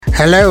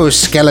Hello,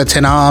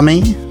 Skeleton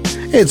Army.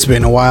 It's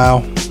been a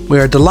while. We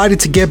are delighted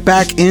to get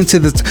back into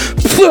this.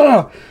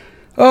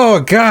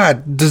 Oh,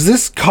 God. Does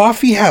this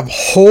coffee have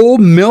whole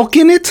milk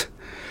in it?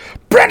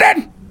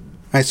 Brendan!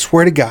 I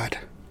swear to God,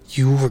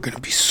 you are going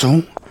to be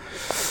so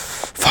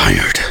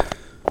fired.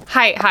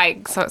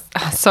 Hi.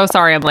 So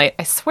sorry I'm late.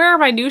 I swear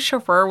my new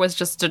chauffeur was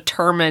just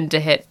determined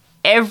to hit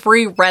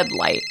every red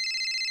light.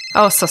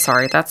 Oh, so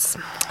sorry. That's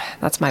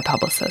my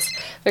publicist.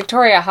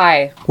 Victoria,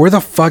 hi. Where the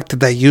fuck did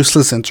that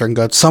useless intern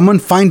go? Someone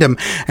find him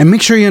and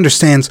make sure he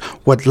understands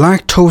what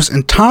lactose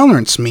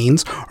intolerance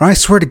means, or I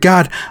swear to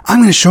God, I'm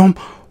going to show him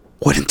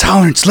what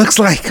intolerance looks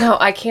like. No,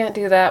 I can't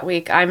do that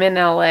week. I'm in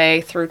LA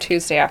through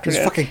Tuesday afternoon.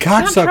 This fucking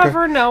cocksucker. Can't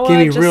Trevor Noah Give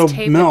me just real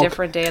tape milk. a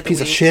different day of the Piece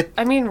week? of shit.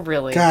 I mean,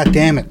 really. God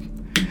damn it.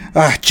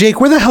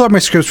 Jake, where the hell are my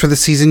scripts for this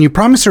season? You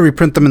promised to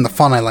reprint them in the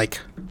font I like.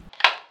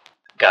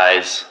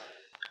 Guys,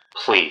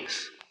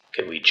 please,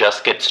 can we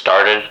just get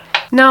started?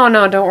 No,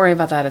 don't worry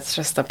about that. It's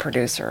just the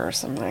producer or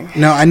something.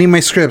 No, I need my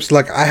scripts.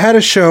 Look, I had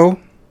a show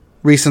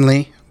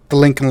recently, The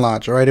Lincoln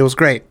Lodge, all right? It was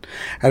great.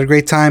 I had a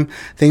great time.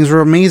 Things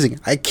were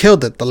amazing. I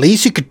killed it. The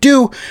least you could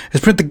do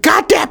is print the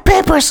goddamn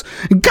papers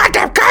and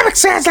goddamn Comic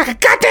Sans like a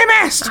goddamn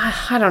ass.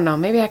 I don't know.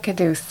 Maybe I could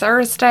do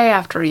Thursday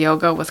after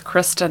yoga with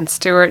Kristen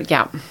Stewart.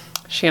 Yeah,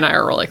 she and I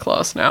are really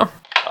close now.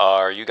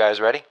 Are you guys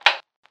ready?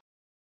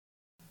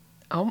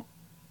 Oh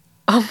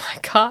my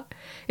God.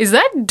 Is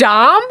that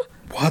Dom?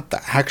 What the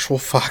actual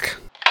fuck?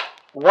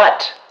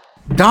 What?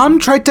 Dom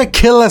tried to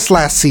kill us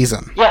last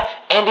season. Yeah,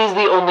 and he's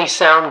the only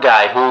sound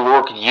guy who will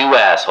work with you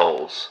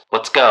assholes.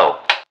 Let's go.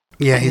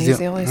 Yeah, He's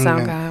the only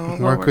sound guy. We'll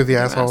Work with the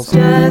assholes.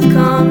 Death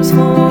comes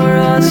for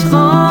us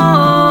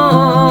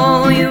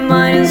all. You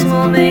might as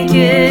well make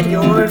it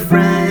your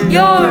friend.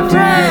 Your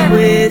friend.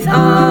 With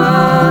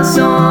us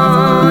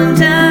on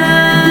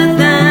Death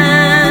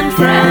and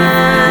Friends.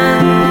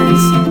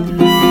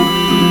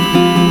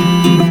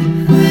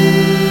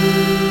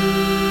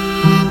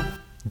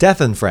 Death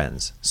and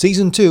Friends,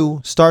 Season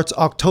 2 starts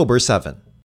October 7.